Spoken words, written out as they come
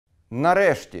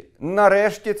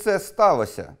Нарешті це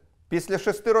сталося. Після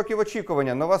 6 років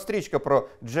очікування нова стрічка про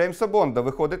Джеймса Бонда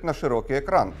виходить на широкий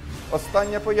екран.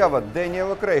 Остання поява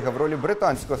Деніела Крейга в ролі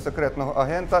британського секретного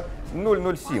агента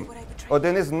 007.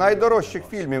 Один із найдорожчих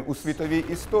фільмів у світовій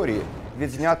історії,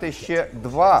 відзнятий ще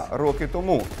 2 роки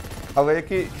тому, але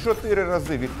який 4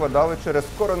 рази відкладали через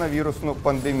коронавірусну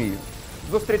пандемію.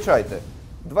 Зустрічайте!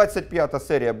 25-та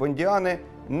серія Бондіани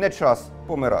 «Не час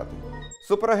помирати».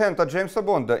 Суперагента Джеймса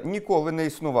Бонда ніколи не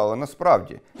існувало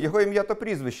насправді. Його ім'я та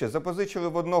прізвище запозичили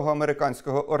в одного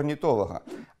американського орнітолога,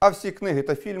 а всі книги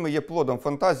та фільми є плодом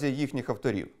фантазії їхніх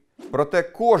авторів. Проте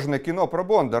кожне кіно про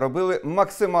Бонда робили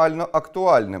максимально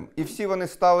актуальним, і всі вони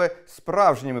стали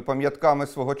справжніми пам'ятками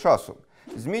свого часу.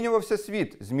 Змінювався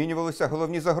світ, змінювалися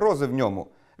головні загрози в ньому.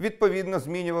 Відповідно,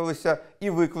 змінювалися і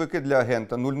виклики для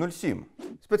агента 007.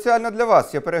 Спеціально для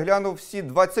вас я переглянув всі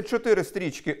 24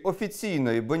 стрічки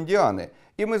офіційної Бондіани,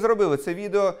 і ми зробили це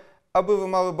відео, аби ви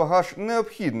мали багаж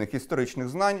необхідних історичних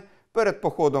знань перед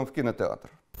походом в кінотеатр.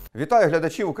 Вітаю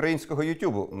глядачів українського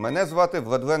Ютубу. Мене звати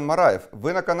Владлен Мараєв.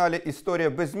 Ви на каналі «Історія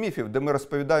без міфів», де ми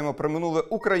розповідаємо про минуле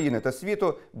України та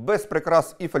світу без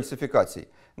прикрас і фальсифікацій.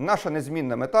 Наша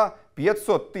незмінна мета –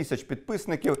 500 тисяч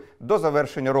підписників до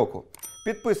завершення року.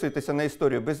 Підписуйтеся на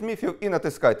 «Історію без міфів» і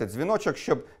натискайте дзвіночок,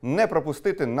 щоб не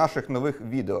пропустити наших нових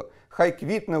відео. Хай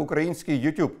квітне український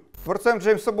Ютуб. Творцем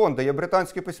Джеймса Бонда є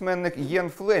британський письменник Ієн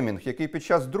Флемінг, який під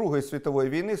час Другої світової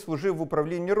війни служив в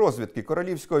управлінні розвідки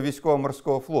Королівського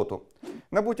військово-морського флоту.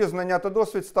 Набуті знання та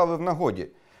досвід стали в нагоді.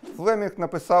 Флемінг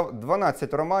написав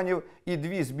 12 романів і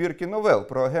 2 збірки новел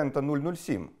про агента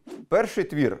 007. Перший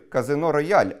твір «Казино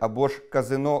Рояль» або ж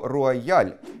 «Казино Руаяль»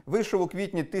 вийшов у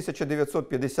квітні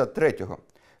 1953-го.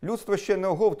 Людство ще не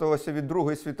оговталося від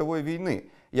Другої світової війни,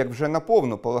 як вже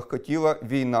наповну полагкотіла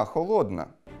війна холодна.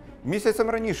 Місяцем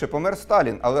раніше помер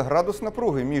Сталін, але градус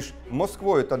напруги між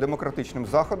Москвою та демократичним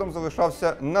Заходом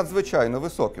залишався надзвичайно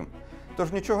високим.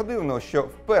 Тож нічого дивного, що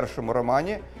в першому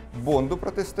романі Бонду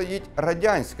протистоїть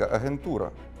радянська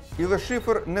агентура. Іле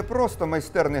Шифр не просто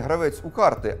майстерний гравець у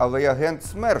карти, але й агент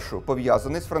СМЕРШу,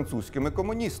 пов'язаний з французькими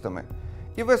комуністами.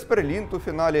 І Веспер Лінд у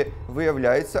фіналі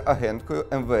виявляється агенткою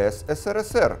МВС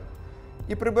СРСР.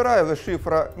 І прибирає Іле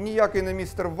Шифра ніякий не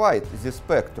містер Вайт зі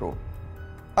 «Спектру»,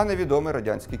 а невідомий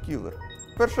радянський кілер.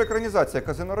 Перша екранізація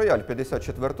 «Казино Рояль» в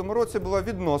 1954 році була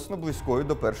відносно близькою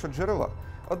до першоджерела.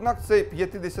 Однак цей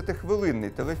 50-хвилинний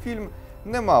телефільм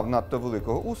не мав надто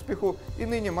великого успіху і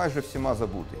нині майже всіма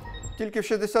забутий. Тільки в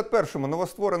 61-му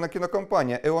новостворена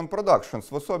кінокомпанія Eon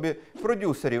Productions в особі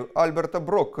продюсерів Альберта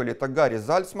Брокколі та Гаррі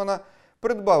Зальцмана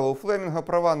придбала у Флемінга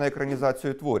права на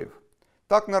екранізацію творів.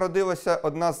 Так народилася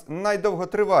одна з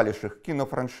найдовготриваліших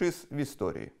кінофраншиз в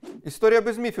історії. «Історія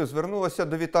без міфів» звернулася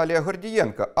до Віталія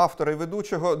Гордієнка, автора і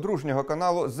ведучого дружнього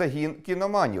каналу «Загін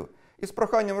Кіноманів», із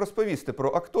проханням розповісти про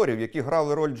акторів, які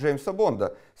грали роль Джеймса Бонда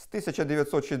з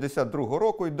 1962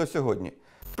 року і до сьогодні.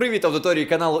 Привіт аудиторії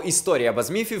каналу «Історія без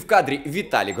міфів», в кадрі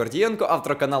Віталій Гордієнко,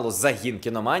 автор каналу «Загін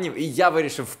Кіноманів», і я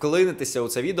вирішив вклинитися у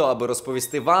це відео, аби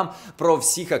розповісти вам про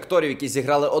всіх акторів, які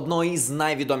зіграли одного із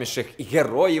найвідоміших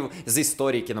героїв з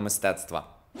історії кіномистецтва.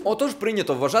 Отож,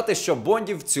 прийнято вважати, що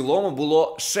Бондів в цілому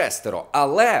було 6,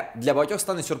 але для багатьох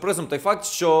стане сюрпризом той факт,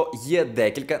 що є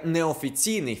декілька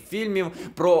неофіційних фільмів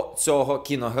про цього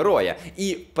кіногероя.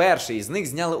 І перший із них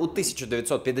зняли у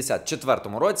 1954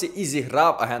 році і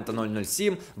зіграв агента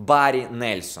 007 Баррі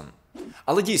Нельсон.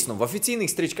 Але дійсно, в офіційних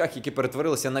стрічках, які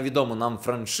перетворилися на відому нам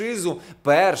франшизу,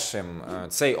 першим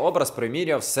цей образ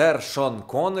приміряв сер Шон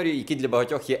Коннорі, який для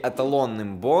багатьох є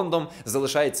еталонним Бондом,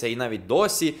 залишається і навіть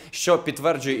досі, що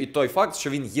підтверджує і той факт, що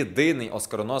він єдиний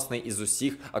оскароносний із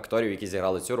усіх акторів, які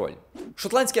зіграли цю роль.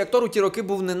 Шотландський актор у ті роки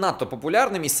був не надто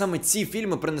популярним, і саме ці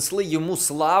фільми принесли йому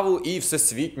славу і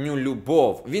всесвітню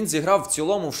любов. Він зіграв в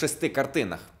цілому в 6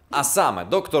 картинах. А саме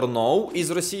 «Доктор Ноу», «Із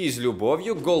Росії з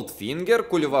любов'ю», «Голдфінгер»,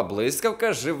 «Кульова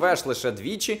блискавка», «Живеш лише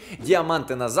двічі»,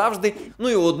 «Діаманти назавжди», ну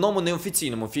і у одному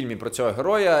неофіційному фільмі про цього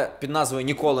героя під назвою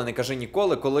 «Ніколи не кажи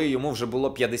ніколи», коли йому вже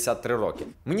було 53 роки.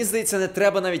 Мені здається, не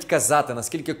треба навіть казати,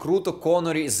 наскільки круто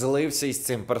Коннорі злився із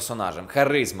цим персонажем.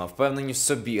 Харизма, впевненість в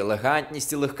собі,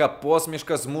 елегантність і легка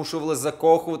посмішка змушували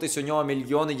закохуватись у нього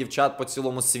мільйони дівчат по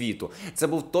цілому світу. Це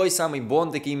був той самий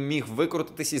Бонд, який міг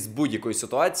викрутитись із будь-якої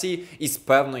ситуації із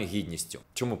певною гідністю.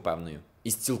 Чому певною?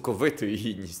 Із цілковитою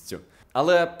гідністю.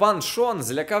 Але пан Шон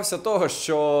злякався того,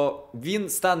 що він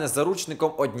стане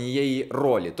заручником однієї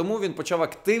ролі. Тому він почав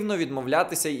активно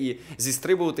відмовлятися і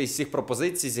зістрибувати із всіх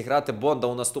пропозицій зіграти Бонда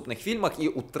у наступних фільмах і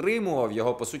утримував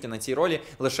його, по суті, на цій ролі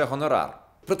лише гонорар.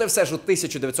 Проте все ж у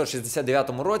 1969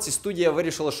 році студія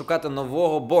вирішила шукати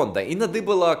нового Бонда і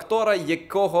надибала актора,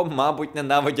 якого, мабуть,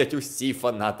 ненавидять усі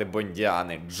фанати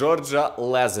Бондіани – Джорджа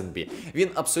Лезенбі. Він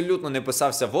абсолютно не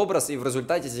писався в образ і в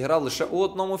результаті зіграв лише у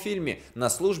одному фільмі «На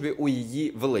службі у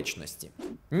її величності».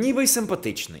 Ніби й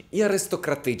симпатичний, і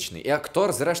аристократичний, і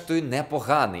актор, зрештою,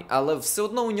 непоганий, але все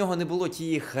одно у нього не було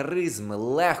тієї харизми,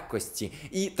 легкості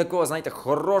і такого, знаєте,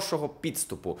 хорошого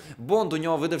підступу. Бонд у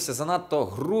нього видався занадто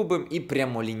грубим і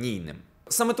прямолінійним.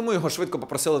 Саме тому його швидко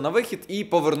попросили на вихід і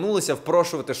повернулися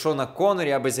впрошувати Шона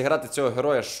Коннері, аби зіграти цього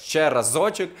героя ще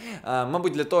разочок.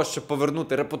 Мабуть, для того, щоб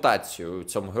повернути репутацію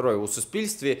цьому герою у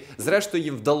суспільстві. Зрештою,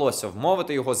 їм вдалося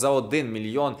вмовити його за 1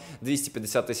 мільйон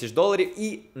 250 тисяч доларів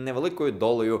і невеликою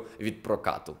долею від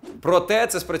прокату. Проте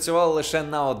це спрацювало лише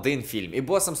на один фільм. І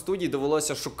босам студії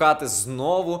довелося шукати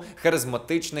знову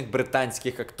харизматичних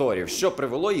британських акторів, що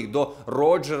привело їх до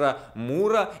Роджера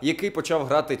Мура, який почав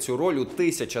грати цю роль у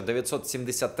 1973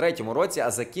 році,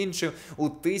 а закінчив у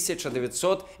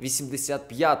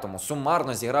 1985-му,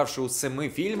 сумарно зігравши у 7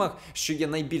 фільмах, що є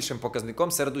найбільшим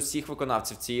показником серед усіх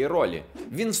виконавців цієї ролі.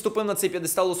 Він вступив на цей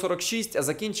п'єдестал у 46, а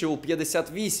закінчив у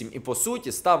 58 і, по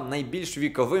суті, став найбільш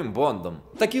віковим Бондом.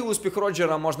 Такий успіх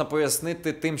Роджера можна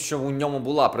пояснити тим, що у ньому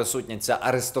була присутня ця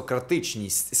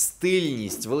аристократичність,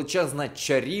 стильність, величезна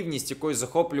чарівність, якою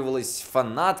захоплювались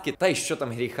фанатки, та й що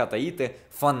там гріха таїти,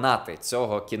 фанати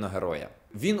цього кіногероя.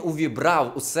 Він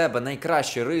увібрав у себе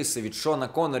найкращі риси від Шона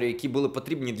Коннері, які були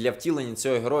потрібні для втілення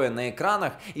цього героя на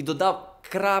екранах, і додав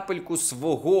крапельку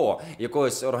свого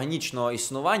якогось органічного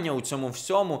існування у цьому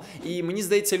всьому. І мені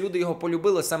здається, люди його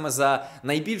полюбили саме за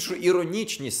найбільшу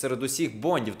іронічність серед усіх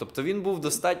Бондів. Тобто він був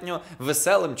достатньо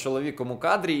веселим чоловіком у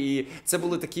кадрі, і це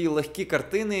були такі легкі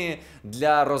картини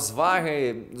для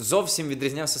розваги. Зовсім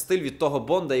відрізнявся стиль від того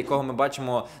Бонда, якого ми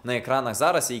бачимо на екранах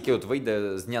зараз, і який от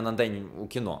вийде з дня на день у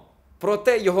кіно.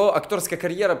 Проте його акторська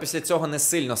кар'єра після цього не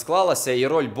сильно склалася, і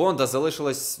роль Бонда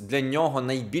залишилась для нього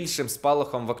найбільшим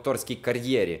спалахом в акторській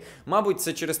кар'єрі. Мабуть,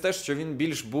 це через те, що він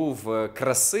більш був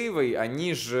красивий,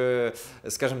 аніж,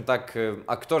 скажімо так,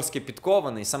 акторськи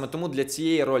підкований. Саме тому для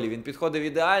цієї ролі він підходив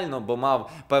ідеально, бо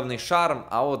мав певний шарм,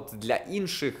 а от для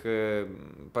інших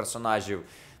персонажів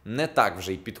не так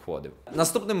вже й підходив.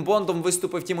 Наступним Бондом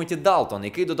виступив Тімоті Далтон,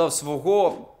 який додав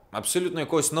свого абсолютно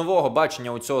якогось нового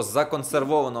бачення у цього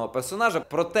законсервованого персонажа,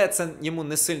 проте це йому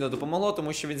не сильно допомогло,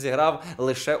 тому що він зіграв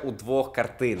лише у 2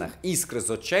 картинах «Іскри з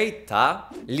очей» та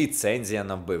 «Ліцензія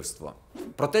на вбивство».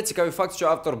 Проте цікавий факт, що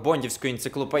автор бондівської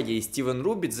енциклопедії Стівен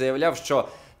Рубіт заявляв, що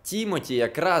Тімоті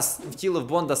якраз втілив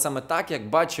Бонда саме так, як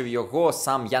бачив його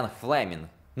сам Ян Флемінг.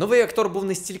 Новий актор був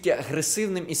не стільки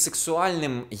агресивним і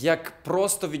сексуальним, як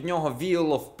просто від нього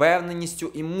віяло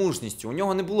впевненістю і мужністю. У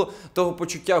нього не було того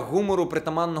почуття гумору,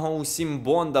 притаманного усім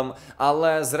Бондам,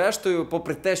 але зрештою,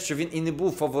 попри те, що він і не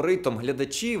був фаворитом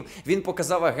глядачів, він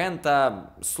показав агента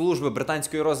служби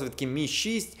британської розвідки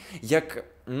MI6 як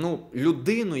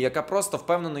людину, яка просто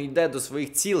впевнено йде до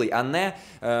своїх цілей, а не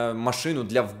машину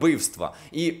для вбивства.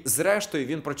 І зрештою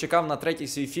він прочекав на третій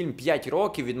свій фільм 5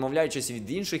 років, відмовляючись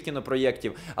від інших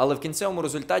кінопроєктів, але в кінцевому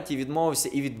результаті відмовився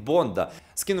і від Бонда,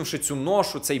 скинувши цю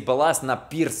ношу, цей баласт на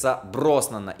Пірса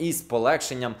Броснана і з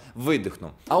полегшенням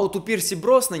видихнув. А от у Пірсі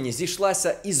Броснані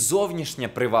зійшлася і зовнішня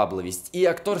привабливість, і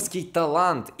акторський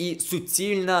талант, і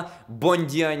суцільна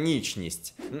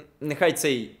бондіанічність. Нехай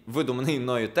цей видуманий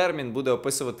мною термін буде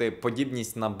описувати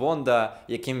подібність на Бонда,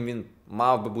 яким він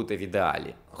мав би бути в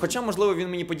ідеалі. Хоча, можливо, він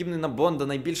мені подібний на Бонда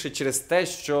найбільше через те,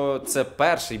 що це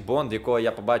перший Бонд, якого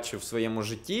я побачив в своєму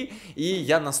житті, і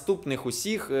я наступних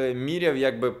усіх міряв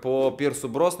якби по Пірсу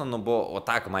Броснану, бо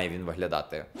отак має він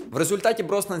виглядати. В результаті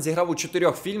Броснан зіграв у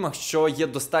 4 фільмах, що є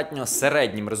достатньо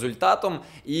середнім результатом,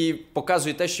 і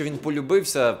показує те, що він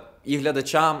полюбився і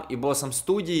глядачам, і босам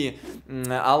студії.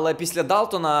 Але після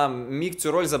Далтона міг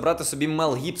цю роль забрати собі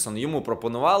Мел Гібсон. Йому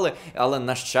пропонували, але,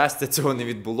 на щастя, цього не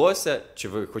відбулося. Чи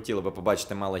ви хотіли би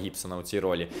побачити Мела Гібсона у цій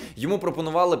ролі? Йому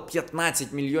пропонували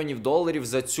 15 мільйонів доларів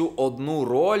за цю одну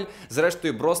роль.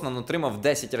 Зрештою, Броснан отримав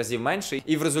 10 разів менше.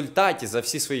 І в результаті за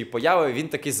всі свої появи він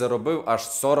таки заробив аж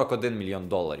 41 мільйон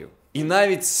доларів. І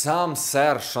навіть сам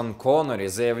сер Шон Коннері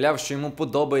заявляв, що йому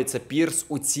подобається Пірс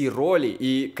у цій ролі,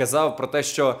 і казав про те,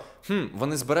 що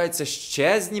вони збираються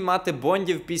ще знімати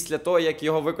Бондів після того, як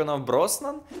його виконав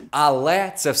Броснан.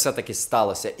 Але це все-таки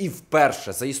сталося. І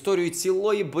вперше за історію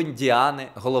цілої Бондіани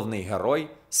головний герой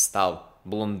став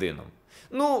блондином.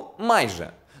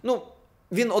 Майже.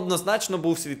 Він однозначно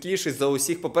був світліший за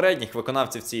усіх попередніх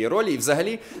виконавців цієї ролі і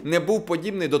взагалі не був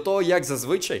подібний до того, як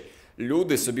зазвичай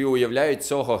люди собі уявляють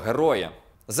цього героя.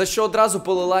 За що одразу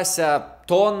полилася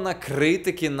тонна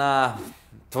критики на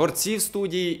творців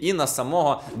студії і на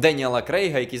самого Деніела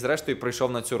Крейга, який зрештою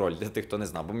прийшов на цю роль, для тих, хто не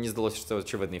знав. Бо мені здалося, що це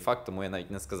очевидний факт, тому я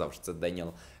навіть не сказав, що це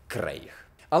Деніел Крейг.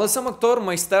 Але сам актор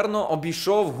майстерно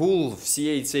обійшов гул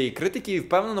всієї цієї критики і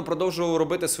впевнено продовжував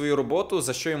робити свою роботу,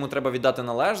 за що йому треба віддати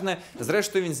належне.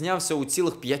 Зрештою, він знявся у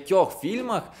цілих 5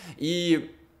 фільмах, і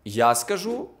я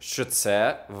скажу, що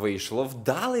це вийшло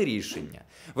вдале рішення.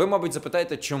 Ви, мабуть,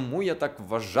 запитаєте, чому я так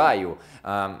вважаю?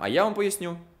 А я вам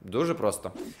поясню. Дуже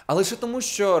просто. А лише тому,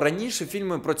 що раніше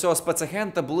фільми про цього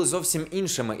спецагента були зовсім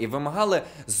іншими і вимагали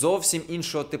зовсім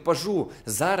іншого типажу.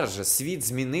 Зараз же світ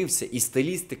змінився і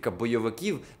стилістика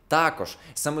бойовиків також.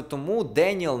 Саме тому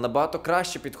Деніел набагато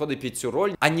краще підходить під цю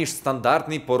роль, аніж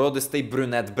стандартний породистий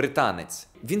брюнет-британець.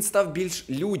 Він став більш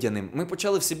людяним. Ми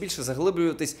почали все більше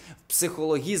заглиблюватись в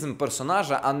психологізм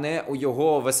персонажа, а не у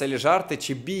його веселі жарти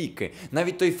чи бійки.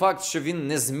 Навіть той факт, що він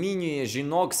не змінює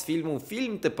жінок з фільму в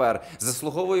фільм тепер,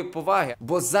 заслуговує поваги.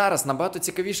 Бо зараз набагато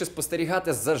цікавіше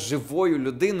спостерігати за живою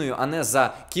людиною, а не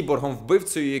за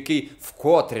кіборгом-вбивцею, який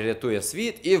вкотре рятує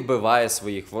світ і вбиває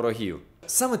своїх ворогів.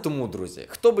 Саме тому, друзі,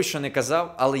 хто би що не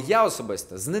казав, але я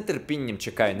особисто з нетерпінням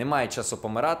чекаю «Немає часу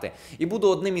помирати» і буду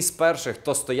одним із перших,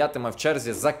 хто стоятиме в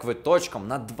черзі за квиточком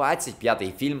на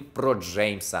 25-й фільм про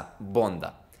Джеймса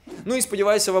Бонда. Ну і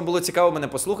сподіваюся, вам було цікаво мене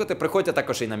послухати. Приходьте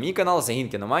також і на мій канал Загін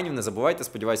Кіноманів, не забувайте,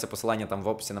 сподіваюся, посилання там в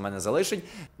описі на мене залишить.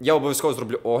 Я обов'язково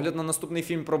зроблю огляд на наступний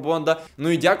фільм про Бонда. Ну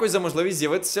і дякую за можливість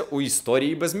з'явитися у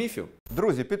 «Історії без міфів».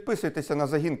 Друзі, підписуйтеся на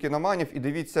Загін Кіноманів і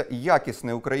дивіться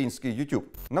якісний український YouTube.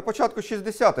 На початку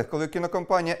 60-х, коли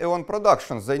кінокомпанія Eon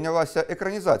Productions зайнялася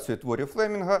екранізацією творів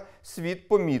Флемінга, світ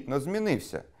помітно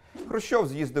змінився. Хрущов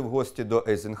з'їздив в гості до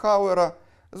Ейзенхауера,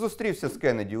 зустрівся з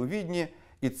Кеннеді у Відні,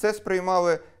 і це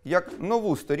сприймали як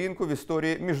нову сторінку в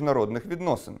історії міжнародних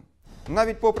відносин.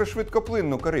 Навіть попри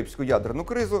швидкоплинну карибську ядерну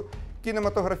кризу,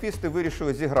 кінематографісти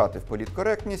вирішили зіграти в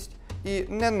політкоректність і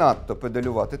не надто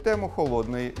педалювати тему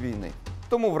холодної війни.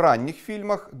 Тому в ранніх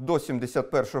фільмах до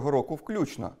 71-го року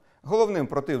включно головним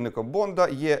противником Бонда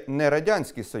є не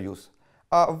Радянський Союз,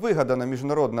 а вигадана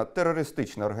міжнародна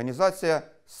терористична організація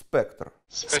 «Спектр».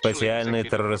 Спеціальний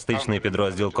терористичний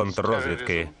підрозділ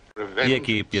контррозвідки,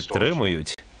 які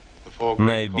підтримують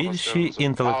найбільші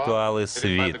інтелектуали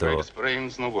світу.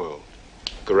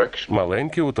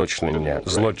 Маленьке уточнення.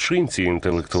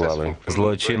 Злочинці-інтелектуали.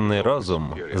 Злочинний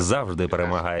розум завжди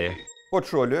перемагає.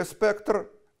 Очолює «Спектр»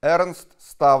 Ернст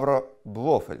Ставро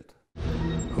Блофельд.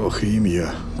 Ох,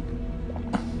 ім'я.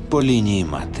 По лінії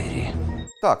матері.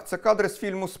 Так, це кадри з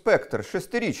фільму «Спектр»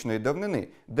 6-річної давнини,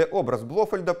 де образ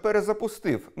Блофельда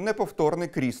перезапустив неповторний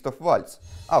Крістоф Вальц,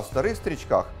 а в старих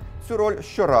стрічках цю роль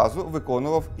щоразу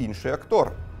виконував інший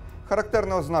актор.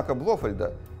 Характерна ознака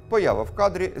Блофельда – поява в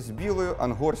кадрі з білою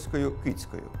ангорською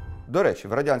кицькою. До речі,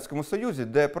 в Радянському Союзі,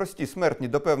 де прості смертні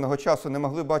до певного часу не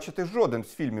могли бачити жоден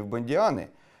з фільмів Бондіани,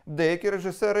 деякі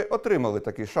режисери отримали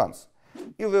такий шанс.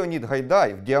 І Леонід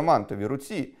Гайдай в «Діамантовій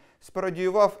руці»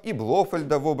 спародіював і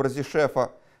Блофельда в образі шефа,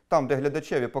 там, де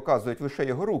глядачеві показують лише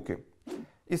його руки,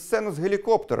 і сцену з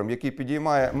гелікоптером, який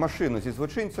підіймає машину зі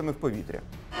злочинцями в повітря.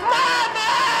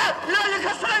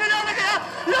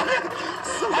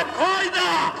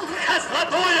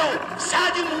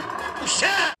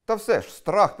 Та все ж,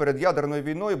 страх перед ядерною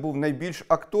війною був найбільш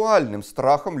актуальним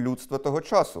страхом людства того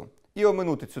часу. І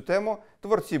оминути цю тему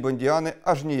творці Бондіани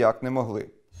аж ніяк не могли.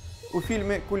 У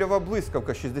фільмі «Кульова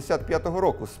блискавка» 65-го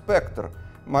року «Спектр»,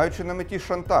 маючи на меті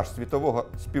шантаж світового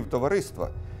співтовариства,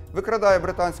 викрадає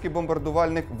британський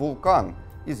бомбардувальник «Вулкан»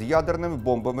 із ядерними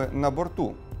бомбами на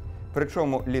борту.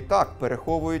 Причому літак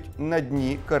переховують на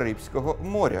дні Карибського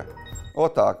моря.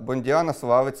 Отак, Бондіана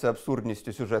славиться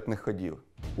абсурдністю сюжетних ходів.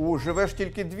 У «Живеш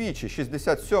тільки двічі»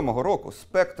 67-го року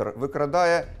 «Спектр»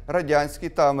 викрадає радянські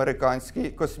та американські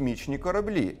космічні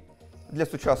кораблі. Для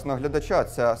сучасного глядача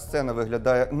ця сцена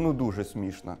виглядає дуже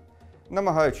смішно,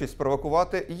 намагаючись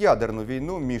спровокувати ядерну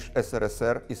війну між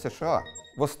СРСР і США.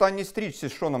 В останній стрічці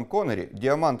з Шоном Коннері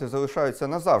 «Діаманти залишаються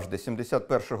назавжди»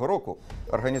 71-го року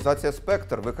організація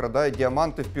 «Спектр» викрадає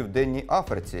діаманти в Південній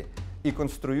Африці і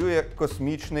конструює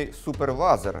космічний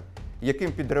суперлазер,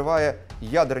 яким підриває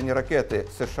ядерні ракети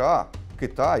США,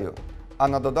 Китаю, а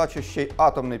на додачу ще й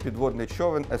атомний підводний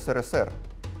човен СРСР.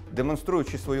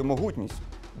 Демонструючи свою могутність,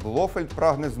 Блофельд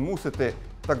прагне змусити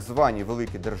так звані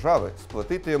великі держави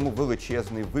сплатити йому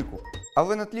величезний викуп.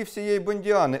 Але на тлі всієї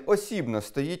Бондіани осібно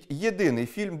стоїть єдиний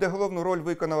фільм, де головну роль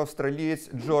виконав австралієць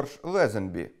Джордж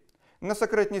Лезенбі на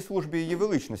секретній службі її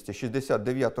величності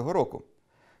 69-го року.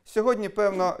 Сьогодні,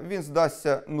 певно, він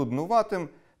здасться нуднуватим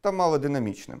та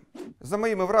малодинамічним. За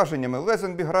моїми враженнями,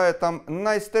 Лезенбі грає там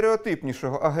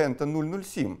найстереотипнішого агента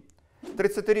 007,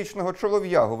 30-річного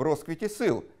чолов'ягу в розквіті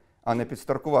сил, а не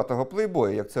підстаркуватого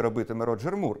плейбоя, як це робитиме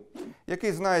Роджер Мур,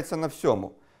 який знається на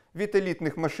всьому – від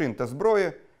елітних машин та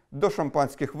зброї до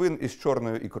шампанських вин із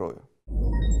чорною ікрою.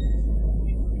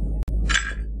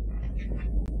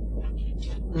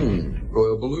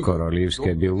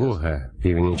 Королівська білуга,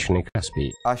 Північний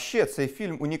Каспій. А ще цей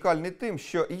фільм унікальний тим,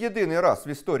 що єдиний раз в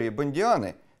історії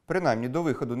Бондіани, принаймні до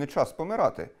виходу «Не час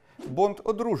помирати», Бонд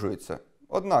одружується.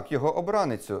 Однак його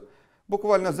обраницю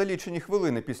буквально за лічені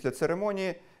хвилини після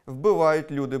церемонії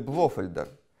вбивають люди Блофельда.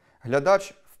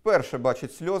 Глядач вперше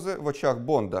бачить сльози в очах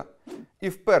Бонда. І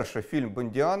вперше фільм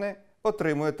Бондіани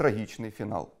отримує трагічний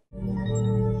фінал.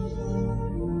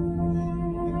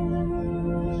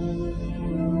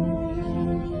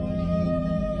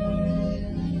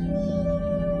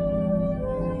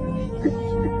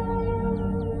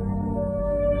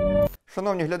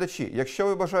 Шановні глядачі, якщо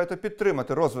ви бажаєте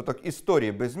підтримати розвиток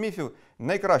історії без міфів,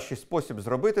 найкращий спосіб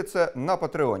зробити це на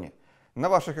Патреоні. На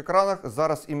ваших екранах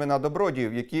зараз імена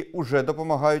добродіїв, які уже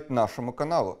допомагають нашому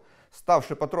каналу.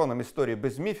 Ставши патроном історії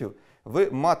без міфів, ви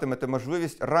матимете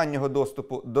можливість раннього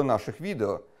доступу до наших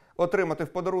відео, отримати в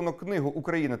подарунок книгу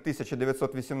 «Україна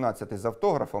 1918» з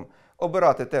автографом,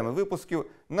 обирати теми випусків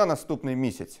на наступний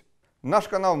місяць. Наш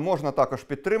канал можна також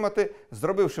підтримати,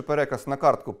 зробивши переказ на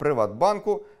картку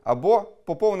ПриватБанку або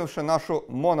поповнивши нашу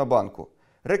монобанку.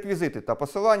 Реквізити та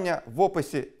посилання в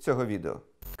описі цього відео.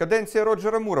 Каденція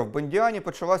Роджера Мура в Бондіані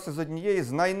почалася з однієї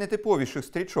з найнетиповіших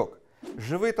стрічок –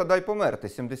 «Живи та дай померти»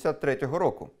 73-го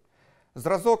року.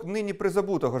 Зразок нині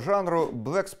призабутого жанру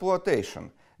 «Blaxploitation»,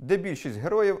 де більшість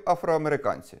героїв –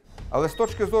 афроамериканці. Але з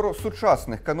точки зору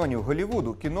сучасних канонів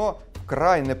Голлівуду кіно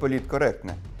вкрай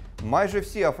неполіткоректне. Майже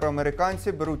всі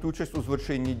афроамериканці беруть участь у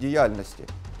злочинній діяльності.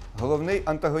 Головний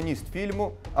антагоніст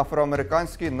фільму –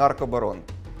 афроамериканський наркобарон.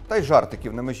 Та й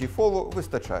жартиків на межі фолу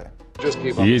вистачає.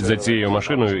 Їдь за цією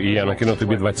машиною, і я накину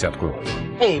тобі 20-ку.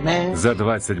 За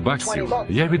 20 баксів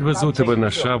я відвезу тебе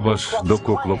на шабаш до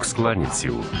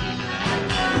коклокс-кланівців.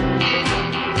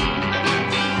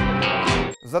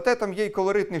 Зате там є й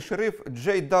колоритний шериф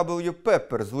J.W.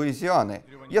 Пеппер з Луїзіани,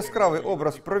 яскравий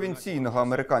образ провінційного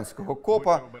американського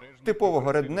копа,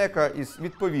 типового реднека із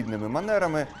відповідними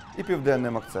манерами і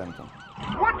південним акцентом.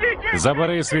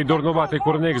 Забери свій дурнуватий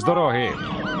курник з дороги.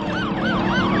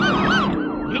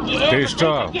 Ти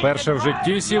що, вперше в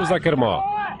житті сів за кермо?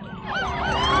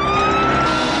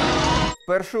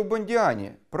 Вперше у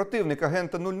Бондіані противник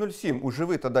агента 007 у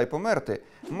 «Живи та дай померти»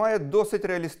 має досить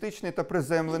реалістичний та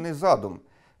приземлений задум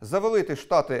 – завалити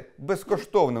Штати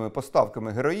безкоштовними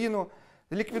поставками героїну,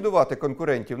 ліквідувати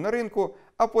конкурентів на ринку,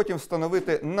 а потім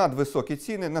встановити надвисокі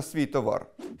ціни на свій товар.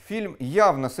 Фільм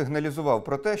явно сигналізував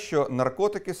про те, що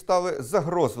наркотики стали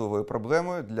загрозливою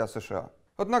проблемою для США.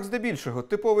 Однак здебільшого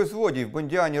типовий злодій в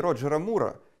Бондіані Роджера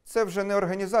Мура – це вже не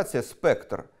організація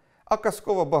 «Спектр», а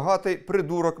казково багатий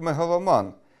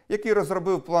придурок-мегаломан, який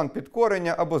розробив план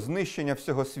підкорення або знищення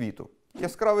всього світу.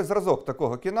 Яскравий зразок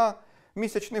такого кіна –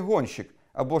 «Місячний гонщик»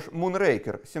 або ж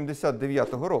 «Мунрейкер»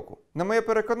 79-го року. На моє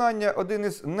переконання, один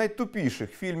із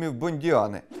найтупіших фільмів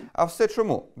Бондіани. А все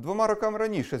чому? 2 роками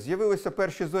раніше з'явилися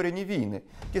перші зоряні війни,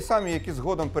 ті самі, які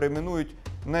згодом перейменують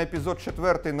на епізод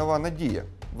 4 «Нова надія».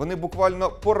 Вони буквально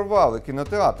порвали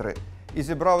кінотеатри і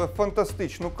зібрали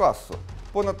фантастичну касу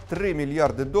 – понад $3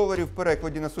 мільярди в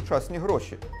перекладі на сучасні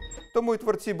гроші. Тому й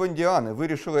творці Бондіани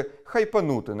вирішили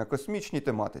хайпанути на космічній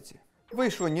тематиці.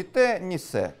 Вийшло ні те, ні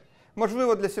се.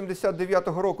 Можливо, для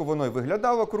 79-го року воно й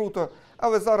виглядало круто,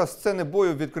 але зараз сцени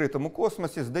бою в відкритому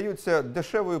космосі здаються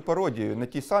дешевою пародією на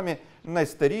ті самі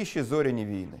найстаріші зоряні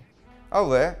війни.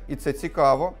 Але, і це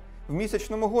цікаво, в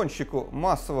 «Місячному гонщику»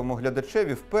 масовому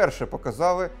глядачеві вперше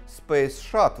показали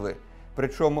спейс-шатли,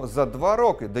 причому за 2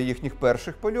 роки до їхніх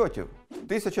перших польотів.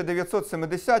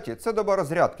 1970-ті – це доба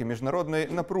розрядки міжнародної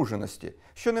напруженості,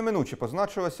 що неминуче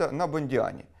позначилося на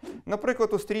Бондіані.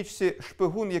 Наприклад, у стрічці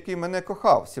 «Шпигун, який мене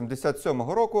кохав»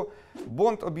 77-го року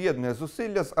Бонд об'єднує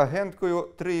зусилля з агенткою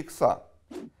 3Х.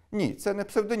 Ні, це не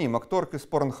псевдонім акторки з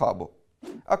Порнхабу,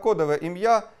 а кодове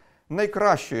ім'я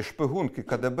найкращої шпигунки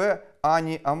КДБ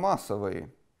Ані Амасової,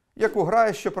 яку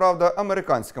грає, щоправда,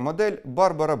 американська модель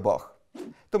Барбара Бах.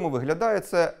 Тому виглядає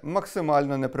це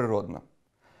максимально неприродно.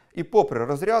 І попри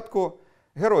розрядку,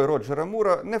 герой Роджера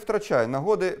Мура не втрачає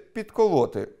нагоди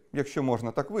підколоти, якщо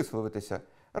можна так висловитися,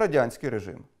 радянський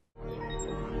режим.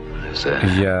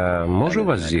 Я можу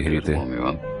вас зігріти?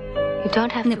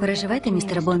 Не переживайте,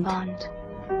 містер Бонд.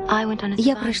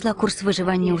 Я пройшла курс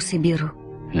виживання у Сибіру.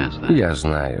 Я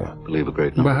знаю.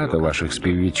 Багато ваших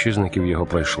співвітчизників його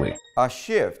пройшли. А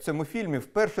ще в цьому фільмі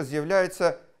вперше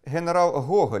з'являється генерал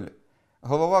Гоголь,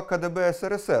 голова КДБ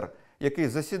СРСР, який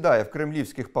засідає в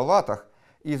кремлівських палатах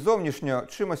і зовнішньо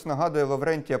чимось нагадує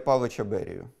Лаврентія Павловича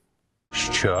Берію.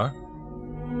 Що?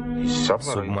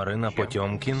 Субмарина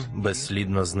Потьомкін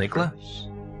безслідно зникла?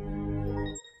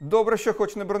 Добре, що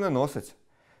хоч не броненосець.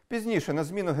 Пізніше на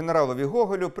зміну генералові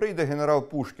Гоголю прийде генерал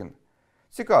Пушкін.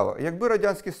 Цікаво, якби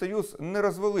Радянський Союз не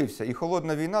розвалився і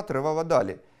холодна війна тривала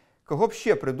далі, кого б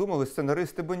ще придумали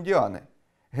сценаристи Бондіани?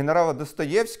 Генерала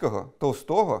Достоєвського,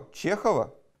 Толстого, Чехова?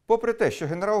 Попри те, що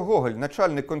генерал Гоголь –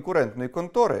 начальник конкурентної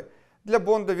контори, для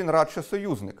Бонда він радше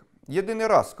союзник. Єдиний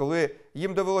раз, коли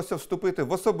їм довелося вступити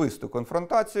в особисту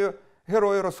конфронтацію,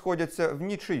 герої розходяться в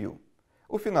нічию.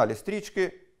 У фіналі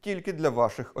стрічки «Тільки для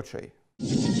ваших очей».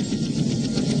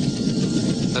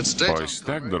 Ось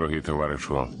так, дорогий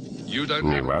товаришу.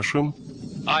 Ні вашим,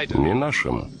 ні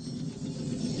нашим.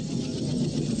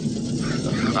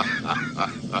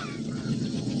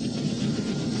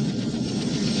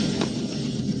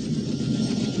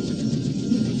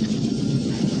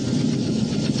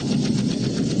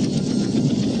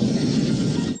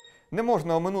 Не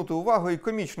можна оминути увагою і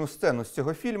комічну сцену з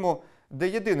цього фільму, де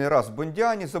єдиний раз в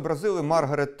Бондіані зобразили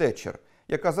Маргарет Тетчер,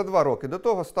 яка за 2 роки до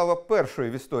того стала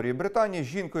першою в історії Британії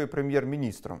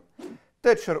жінкою-прем'єр-міністром.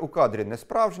 Тетчер у кадрі не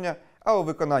справжня, а у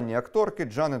виконанні акторки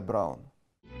Джанет Браун.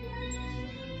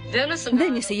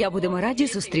 Деніс і я будемо раді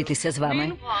зустрітися з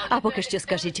вами. А поки що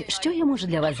скажіть, що я можу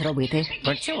для вас зробити?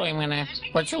 Поцілуй мене,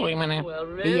 поцілуй мене.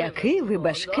 Який ви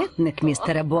башкетник,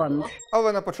 містере Бонд.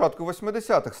 Але на початку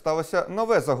 80-х сталося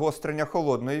нове загострення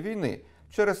холодної війни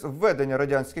через введення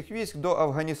радянських військ до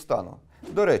Афганістану.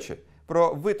 До речі,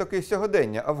 про витоки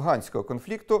сьогодення афганського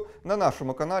конфлікту на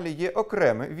нашому каналі є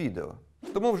окреме відео.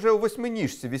 Тому вже у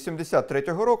 «Восьминіжці»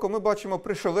 83-го року ми бачимо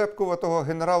пришелепкуватого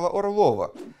генерала Орлова,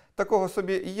 такого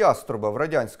собі яструба в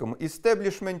радянському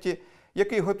істеблішменті,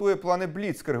 який готує плани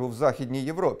бліцкригу в Західній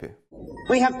Європі.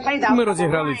 Ми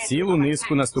розіграли цілу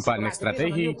низку наступальних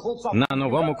стратегій на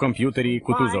новому комп'ютері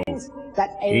Кутузов.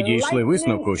 І дійшли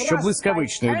висновку, що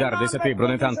блискавичний удар 10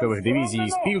 бронетанкових дивізій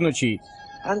з півночі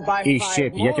і ще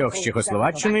 5 з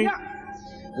Чехословаччини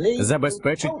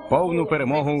забезпечить повну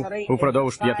перемогу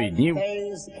упродовж 5 днів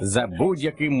за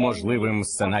будь-яким можливим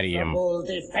сценарієм.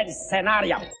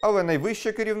 Але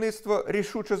найвище керівництво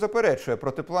рішуче заперечує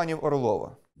проти планів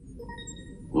Орлова.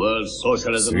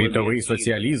 Світовий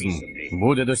соціалізм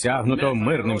буде досягнуто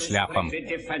мирним шляхом.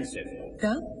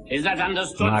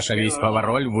 Наша військова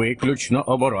роль виключно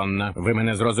оборонна. Ви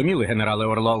мене зрозуміли, генерале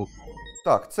Орлов?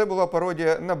 Так, це була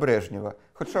пародія на Брежнєва,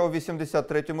 хоча у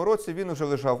 83-му році він уже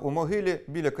лежав у могилі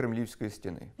біля Кремлівської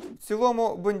стіни. В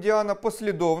цілому Бондіана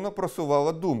послідовно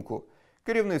просувала думку.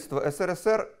 Керівництво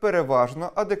СРСР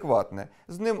переважно адекватне,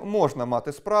 з ним можна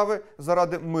мати справи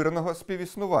заради мирного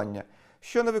співіснування,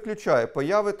 що не виключає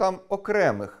появи там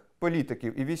окремих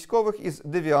політиків і військових із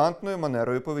девіантною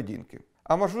манерою поведінки.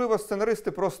 А можливо,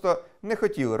 сценаристи просто не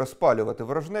хотіли розпалювати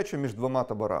ворожнечу між двома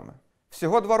таборами.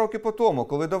 Всього 2 роки по тому,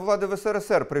 коли до влади в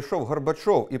СРСР прийшов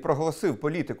Горбачов і проголосив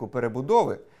політику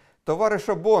перебудови,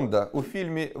 товариша Бонда у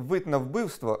фільмі «Вид на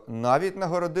вбивство» навіть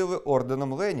нагородили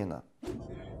орденом Леніна.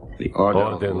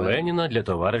 Орден Леніна для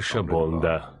товариша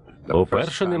Бонда.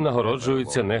 Уперше ним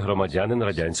нагороджується не громадянин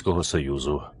Радянського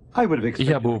Союзу.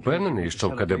 Я був впевнений, що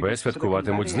в КДБ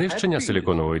святкуватимуть знищення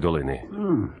Силіконової долини.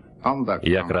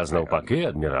 Якраз навпаки,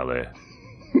 адмірале.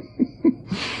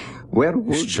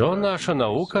 Що наша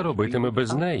наука робитиме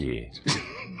без неї?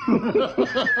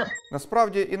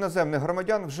 Насправді, іноземних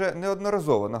громадян вже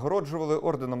неодноразово нагороджували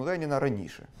орденом Леніна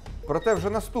раніше. Проте вже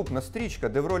наступна стрічка,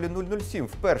 де в ролі 007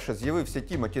 вперше з'явився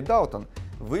Тімоті Даутон,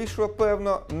 вийшла,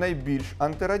 певно, найбільш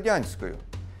антирадянською.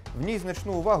 В ній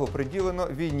значну увагу приділено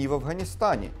війні в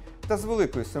Афганістані та з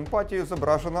великою симпатією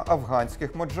зображено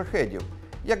афганських моджахедів,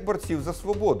 як борців за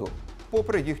свободу,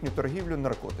 попри їхню торгівлю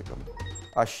наркотиками.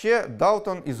 А ще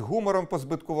Даутон із гумором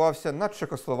позбиткувався над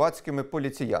чехословацькими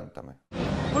поліціянтами.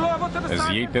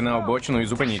 З'їдьте на обочину і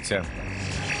зупиніться.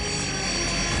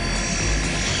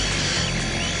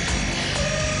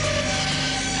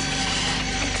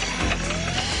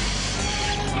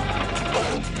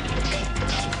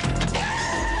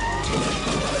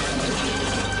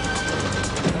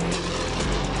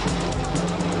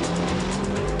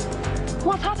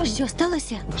 Що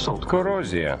сталося?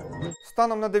 Корозія.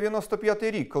 Станом на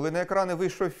 95-й рік, коли на екрани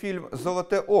вийшов фільм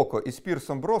 «Золоте око» із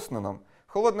Пірсом Броснаном,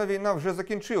 холодна війна вже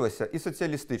закінчилася і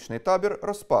соціалістичний табір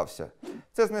розпався.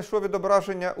 Це знайшло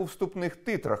відображення у вступних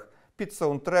титрах під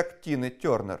саундтрек Тіни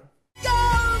Тернер.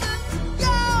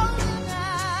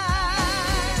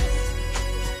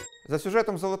 За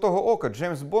сюжетом «Золотого ока»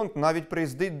 Джеймс Бонд навіть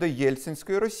приїздить до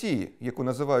Єльцинської Росії, яку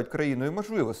називають країною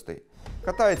можливостей.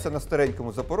 Катається на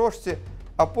старенькому запорожці,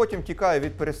 а потім тікає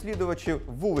від переслідувачів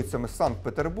вулицями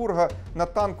Санкт-Петербурга на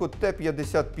танку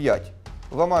Т-55,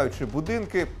 ламаючи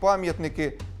будинки,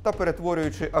 пам'ятники та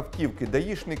перетворюючи автівки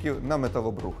даїшників на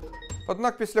металобрухт.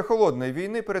 Однак після Холодної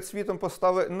війни перед світом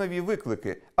постали нові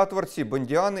виклики, а творці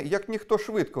Бондіани, як ніхто,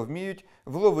 швидко вміють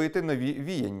вловити нові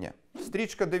віяння.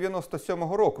 Стрічка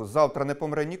 97-го року «Завтра не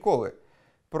помре ніколи»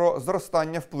 про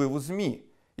зростання впливу ЗМІ,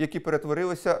 які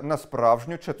перетворилися на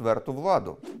справжню четверту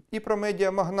владу. І про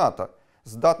медіамагната,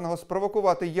 здатного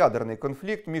спровокувати ядерний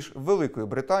конфлікт між Великою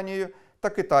Британією та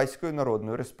Китайською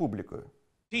Народною Республікою.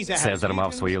 Цезар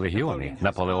мав свої легіони,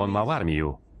 Наполеон мав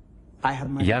армію.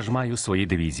 Я ж маю свої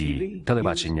дивізії,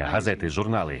 телебачення, газети,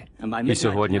 журнали. І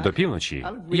сьогодні до півночі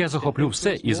я захоплю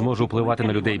все і зможу впливати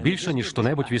на людей більше, ніж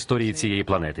хто-небудь в історії цієї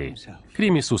планети,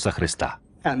 крім Ісуса Христа.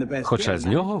 Хоча з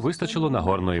нього вистачило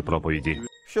Нагорної проповіді.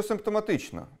 Що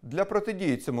симптоматично, для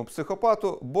протидії цьому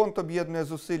психопату Бонд об'єднує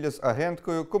зусилля з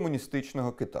агенткою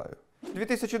комуністичного Китаю.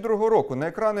 2002 року на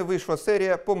екрани вийшла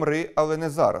серія «Помри, але не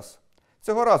зараз».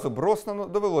 Цього разу Броснану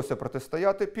довелося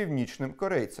протистояти північним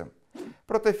корейцям.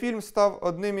 Проте фільм став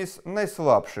одним із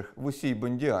найслабших в усій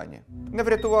Бондіані. Не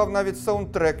врятував навіть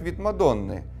саундтрек від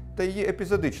Мадонни та її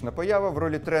епізодична поява в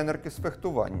ролі тренерки з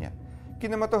фехтування.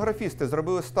 Кінематографісти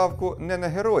зробили ставку не на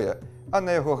героя, а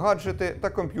на його гаджети та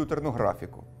комп'ютерну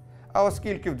графіку. А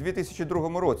оскільки в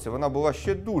 2002 році вона була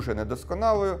ще дуже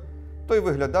недосконалою, то й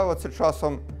виглядало це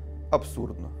часом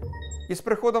абсурдно. Із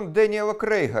приходом Деніела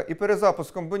Крейга і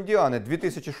перезапуском Бондіани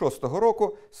 2006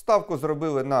 року ставку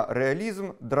зробили на реалізм,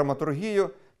 драматургію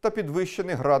та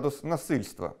підвищений градус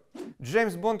насильства.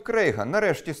 Джеймс Бонд Крейга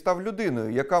нарешті став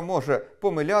людиною, яка може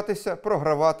помилятися,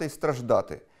 програвати і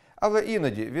страждати. Але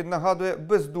іноді він нагадує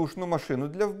бездушну машину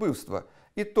для вбивства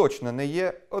і точно не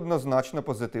є однозначно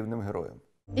позитивним героєм.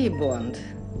 І Бонд,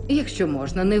 якщо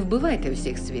можна, не вбивайте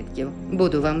всіх свідків.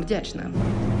 Буду вам вдячна.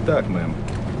 Так, мем.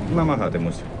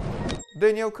 Намагатимусь.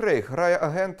 Деніел Крейг грає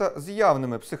агента з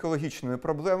явними психологічними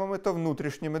проблемами та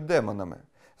внутрішніми демонами.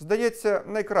 Здається,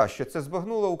 найкраще це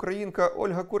збагнула українка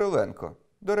Ольга Куриленко.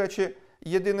 До речі,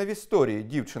 єдина в історії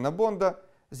дівчина Бонда,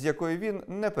 з якою він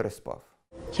не переспав.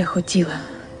 Я хотіла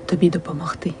тобі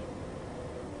допомогти.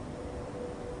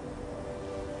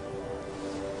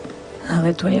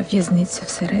 Але твоя в'язниця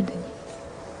всередині.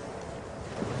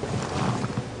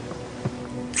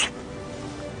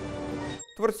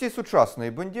 Творці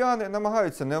сучасної Бондіани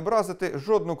намагаються не образити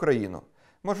жодну країну.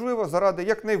 Можливо, заради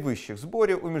якнайвищих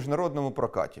зборів у міжнародному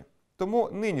прокаті. Тому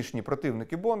нинішні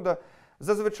противники Бонда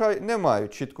зазвичай не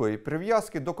мають чіткої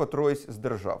прив'язки до котроїсь з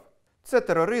держав. Це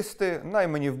терористи,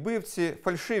 наймані вбивці,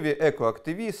 фальшиві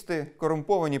екоактивісти,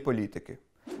 корумповані політики.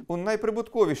 У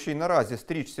найприбутковішій наразі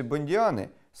стрічці Бондіани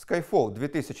 «Скайфол»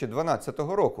 2012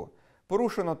 року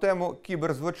порушено тему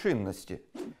кіберзлочинності.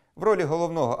 В ролі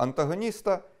головного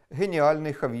антагоніста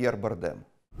геніальний Хав'єр Бардем.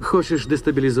 Хочеш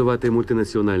дестабілізувати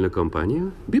мультинаціональну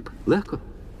компанію? Біп, легко.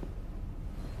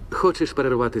 Хочеш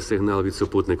перервати сигнал від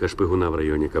супутника шпигуна в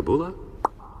районі Кабула?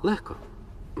 Легко.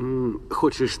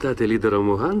 Хочеш стати лідером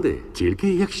Уганди?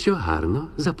 Тільки якщо гарно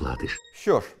заплатиш.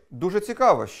 Що ж, дуже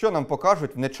цікаво, що нам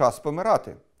покажуть в «Не час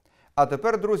помирати». А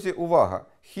тепер, друзі, увага!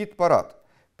 Хіт-парад.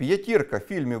 5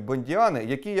 фільмів Бондіани,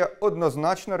 які я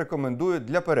однозначно рекомендую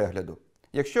для перегляду.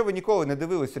 Якщо ви ніколи не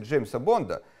дивилися Джеймса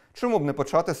Бонда, чому б не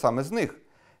почати саме з них?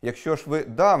 Якщо ж ви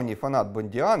давній фанат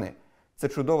Бондіани, це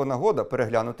чудова нагода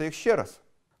переглянути їх ще раз.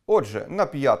 Отже, на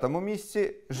 5-му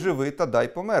місці «Живи та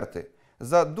дай померти»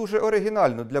 за дуже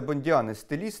оригінальну для Бондіани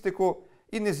стилістику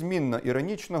і незмінно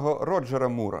іронічного Роджера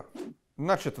Мура.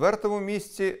 На 4-му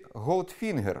місці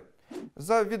 «Голдфінгер»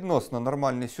 за відносно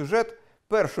нормальний сюжет,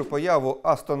 першу появу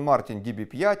Астон Мартін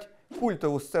DB5,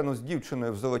 культову сцену з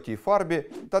дівчиною в золотій фарбі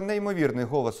та неймовірний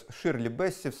голос Ширлі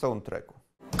Бессі в саундтреку.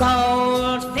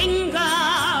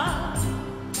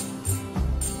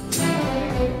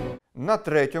 На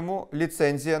 3-му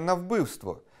 «Ліцензія на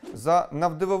вбивство» за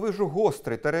навдивовижу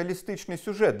гострий та реалістичний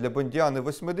сюжет для Бондіани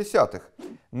 80-х,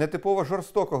 нетипово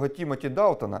жорстокого Тімоті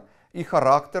Даутона і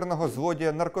характерного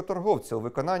злодія-наркоторговця у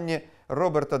виконанні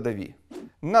Роберта Даві.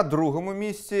 На 2-му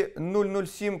місці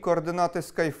 007 «Координати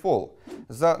Скайфол»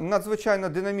 за надзвичайно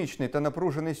динамічний та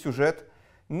напружений сюжет,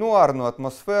 нуарну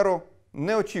атмосферу,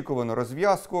 неочікувану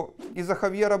розв'язку і за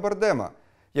Хав'єра Бардема,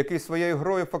 який своєю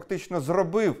грою фактично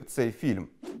зробив цей фільм.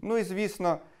 Ну і,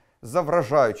 звісно, за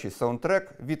вражаючий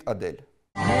саундтрек від Адель.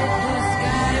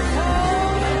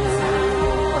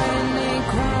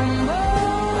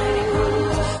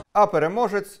 А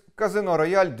переможець – «Казино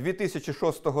Рояль»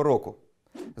 2006 року.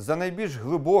 За найбільш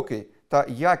глибокий та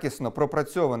якісно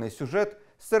пропрацьований сюжет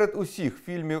серед усіх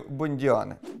фільмів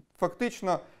Бондіани.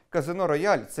 Фактично, «Казино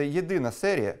Рояль» – це єдина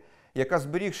серія, яка,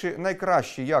 зберігши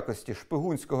найкращі якості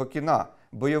шпигунського кіна,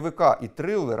 бойовика і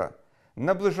трилера,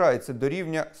 наближається до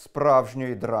рівня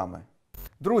справжньої драми.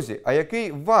 Друзі, а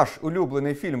який ваш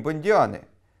улюблений фільм «Бондіани»?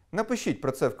 Напишіть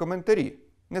про це в коментарі.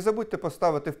 Не забудьте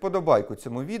поставити вподобайку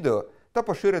цьому відео та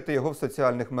поширити його в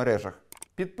соціальних мережах.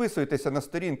 Підписуйтеся на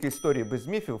сторінки «Історії без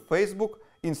міфів» в Facebook,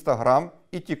 Instagram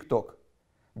і TikTok.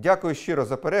 Дякую щиро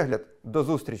за перегляд. До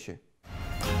зустрічі!